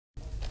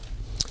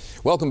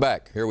Welcome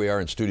back. Here we are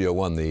in Studio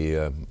One,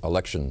 the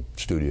election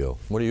studio.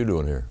 What are you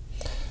doing here?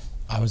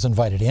 I was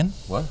invited in.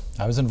 What?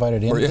 I was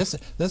invited in. Were you?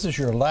 This is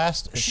your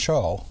last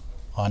show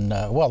on,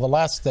 well, the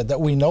last that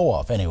we know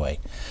of anyway,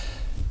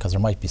 because there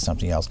might be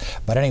something else.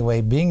 But anyway,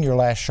 being your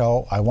last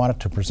show, I wanted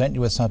to present you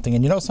with something.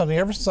 And you know something,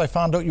 ever since I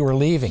found out you were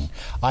leaving,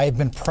 I've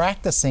been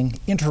practicing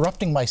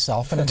interrupting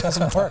myself, and it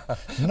doesn't work.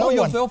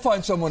 They'll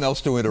find someone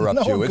else to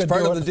interrupt you. It's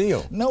part of the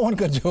deal. No one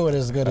could do it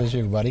as good as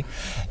you, buddy.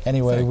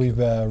 Anyway, we've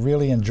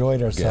really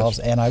enjoyed ourselves.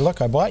 And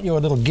I bought you a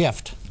little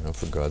gift. Oh,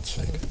 for God's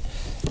sake.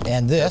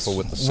 And this. Careful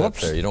with the set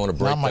there. You don't want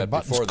to break that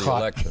before the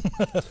election.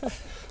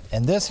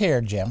 And this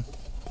here, Jim,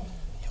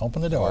 you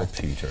open the door. Oh,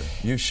 Peter,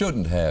 you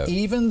shouldn't have.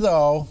 Even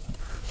though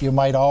you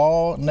might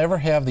all never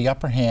have the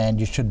upper hand,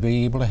 you should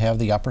be able to have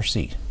the upper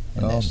seat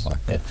in this.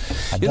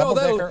 A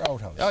double-decker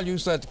outhouse. I'll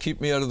use that to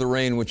keep me out of the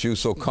rain which you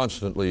so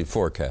constantly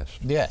forecast.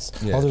 Yes.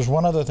 Oh, there's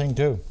one other thing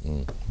too,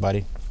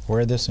 buddy.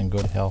 Wear this in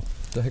good health.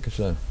 What the heck is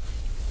that?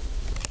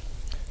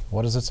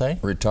 What does it say?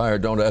 Retire,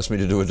 don't ask me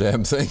to do a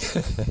damn thing.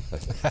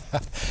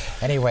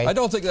 Anyway. I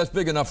don't think that's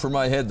big enough for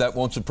my head. That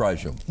won't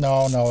surprise you.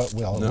 No, it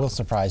will. No. It will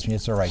surprise me.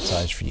 It's the right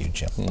size for you,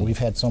 Jim. We've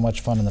had so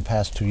much fun in the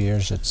past 2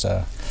 years. It's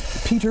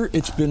Peter,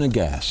 it's been a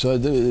gas.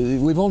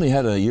 We've only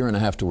had a year and a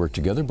half to work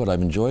together, but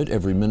I've enjoyed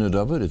every minute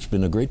of it. It's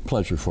been a great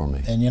pleasure for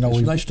me. And you know, it's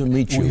nice to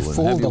meet you. We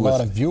fooled a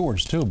lot of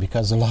viewers too,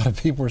 because a lot of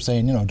people were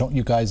saying, you know, don't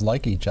you guys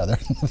like each other?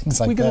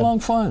 Things like we get along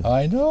fine.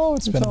 I know.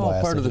 It's been a blast. It's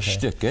all part of the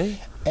shtick, eh?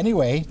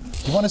 Anyway,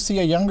 you want to see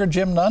a younger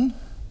Jim Nunn?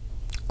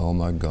 Oh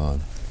my God.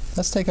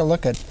 Let's take a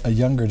look at a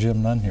younger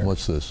Jim Nunn here.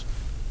 What's this?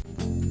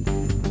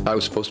 I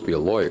was supposed to be a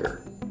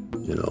lawyer,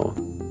 you know.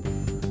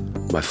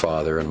 My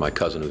father and my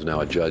cousin, who's now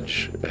a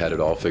judge, had it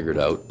all figured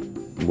out.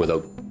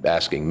 Without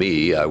asking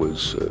me, I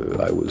was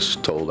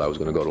told I was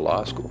going to go to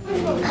law school.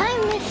 Hi,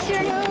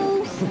 Mr.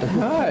 Nose.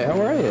 Hi, how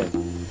are you?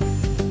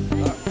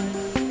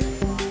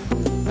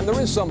 And there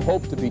is some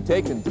hope to be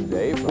taken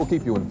today. We'll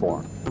keep you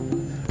informed.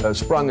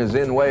 Sprung is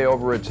in way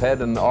over its head,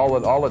 and all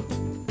it.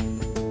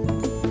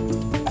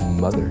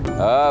 Mother.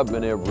 I've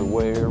been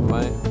everywhere,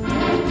 man.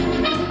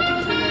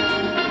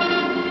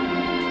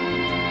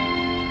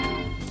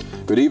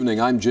 Good evening,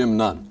 I'm Jim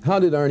Nunn. How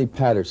did Arnie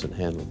Patterson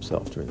handle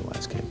himself during the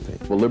last campaign?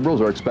 Well, Liberals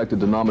are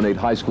expected to nominate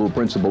high school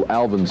principal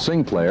Alvin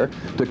Sinclair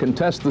to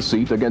contest the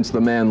seat against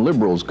the man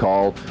Liberals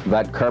call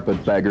that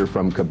carpetbagger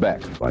from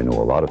Quebec. I know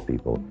a lot of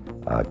people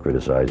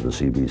criticize the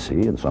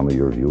CBC, and some of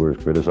your viewers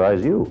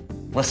criticize you.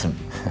 Listen,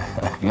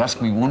 you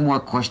ask me one more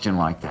question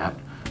like that,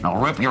 and I'll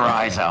rip your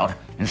eyes out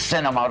and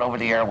send them out over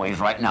the airwaves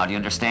right now. Do you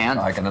understand?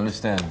 I can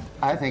understand.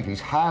 I think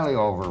he's highly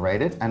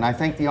overrated, and I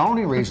think the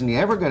only reason he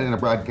ever got into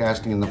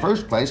broadcasting in the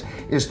first place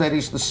is that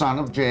he's the son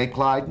of J.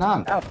 Clyde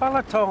Nunn. A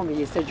fellow told me,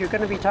 he said, you're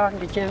going to be talking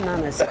to Jim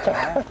Nunn. I said,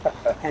 yeah.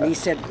 And he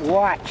said,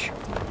 watch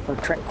for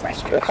trick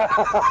questions.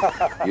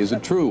 Is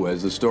it true,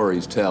 as the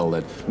stories tell,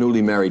 that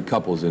newly married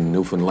couples in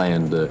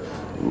Newfoundland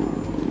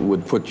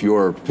would put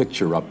your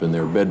picture up in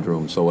their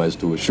bedroom so as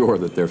to assure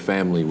that their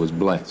family was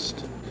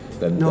blessed?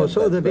 No,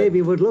 so the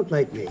baby would look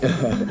like me.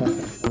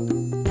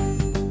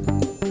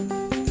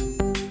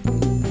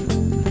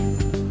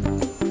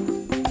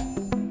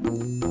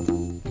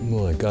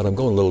 My God, I'm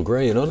going a little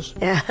gray, you notice?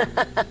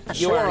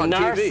 You're a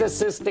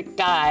narcissistic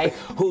guy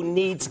who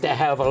needs to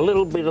have a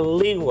little bit of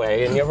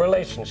leeway in your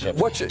relationship.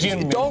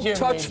 Don't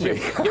touch me.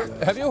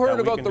 Have you heard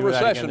about the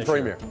recession,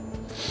 Premier?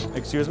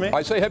 Excuse me?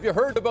 I say, have you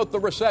heard about the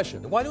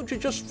recession? Why don't you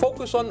just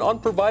focus on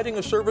providing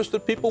a service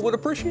that people would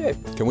appreciate?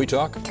 Can we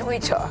talk? Can we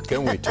talk?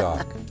 Can we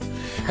talk?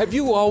 Have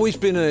you always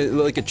been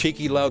like a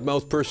cheeky,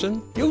 loudmouth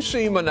person? You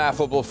seem an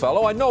affable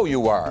fellow. I know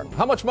you are.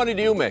 How much money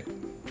do you make?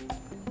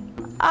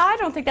 I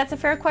don't think that's a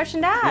fair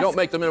question to ask. You don't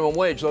make the minimum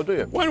wage, though, do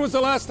you? When was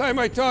the last time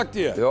I talked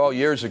to you? Oh,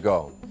 years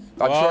ago.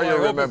 I'm sure you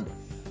remember.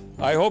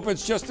 I hope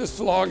it's just as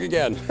long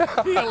again.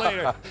 See you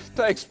later.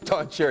 Thanks,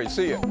 Don Cherry.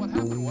 See you. What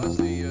happened was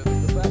the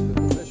fact that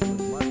the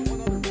fishermen left.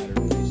 One other matter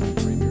facing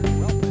the Premier.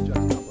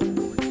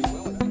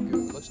 Well, I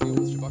think let's deal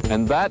with Shabbat.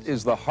 And that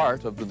is the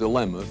heart of the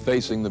dilemma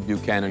facing the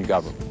Buchanan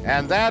government.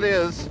 And that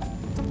is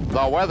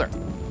the weather.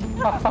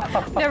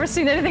 Never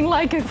seen anything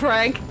like it,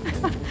 Frank.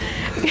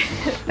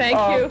 Thank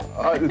you.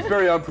 It's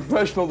very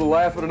unprofessional to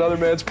laugh at another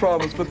man's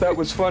promise, but that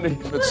was funny.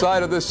 The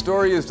side of this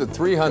story is that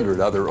 300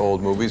 other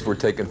old movies were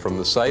taken from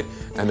the site,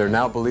 and they're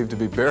now believed to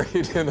be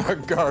buried in a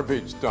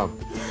garbage dump.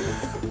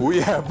 We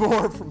have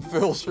more from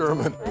Phil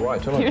Sherman.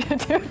 Right,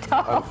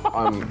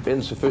 I'm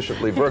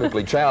insufficiently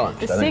vertically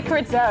challenged. The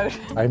secret's out.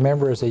 I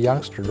remember as a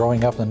youngster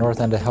growing up in the north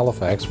end of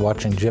Halifax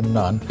watching Jim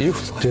Nunn do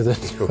the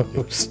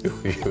news.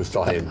 You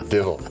lying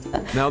divil.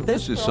 Now,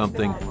 this is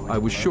something I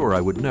was sure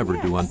I would never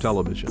do on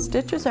television.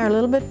 Stitches are a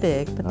little bit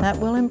big, but that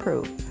will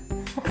improve.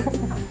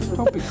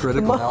 Don't be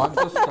critical now. I'm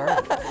just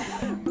starting.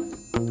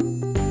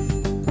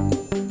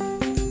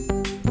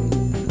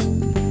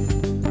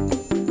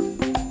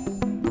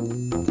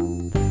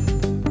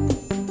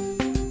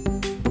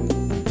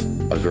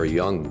 I was very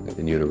young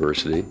in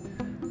university,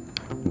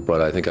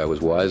 but I think I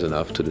was wise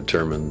enough to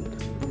determine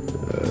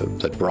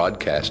that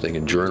broadcasting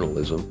and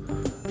journalism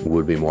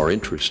would be more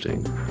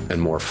interesting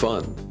and more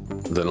fun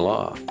than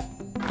law.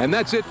 And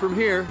that's it from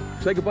here.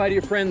 Say goodbye to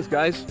your friends,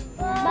 guys.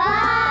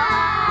 Bye.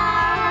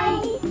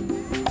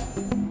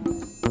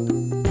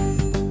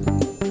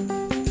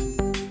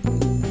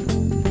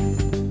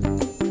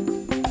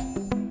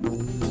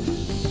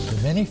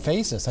 Many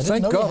faces. I didn't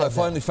Thank know God you had I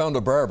finally found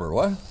a barber.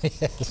 What?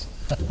 Yes.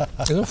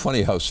 Isn't it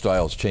funny how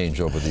styles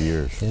change over the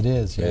years? It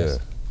is, yes.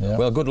 Yeah. Yeah.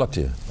 Well, good luck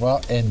to you.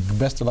 Well, and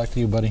best of luck to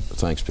you, buddy.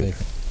 Thanks, Peter.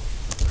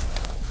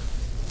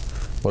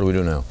 What do we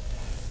do now?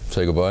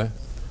 Say goodbye?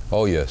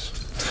 Oh, yes.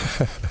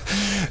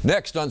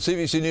 Next on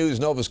CBC News,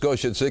 Nova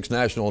Scotia at 6,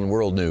 National and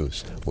World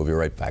News. We'll be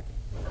right back.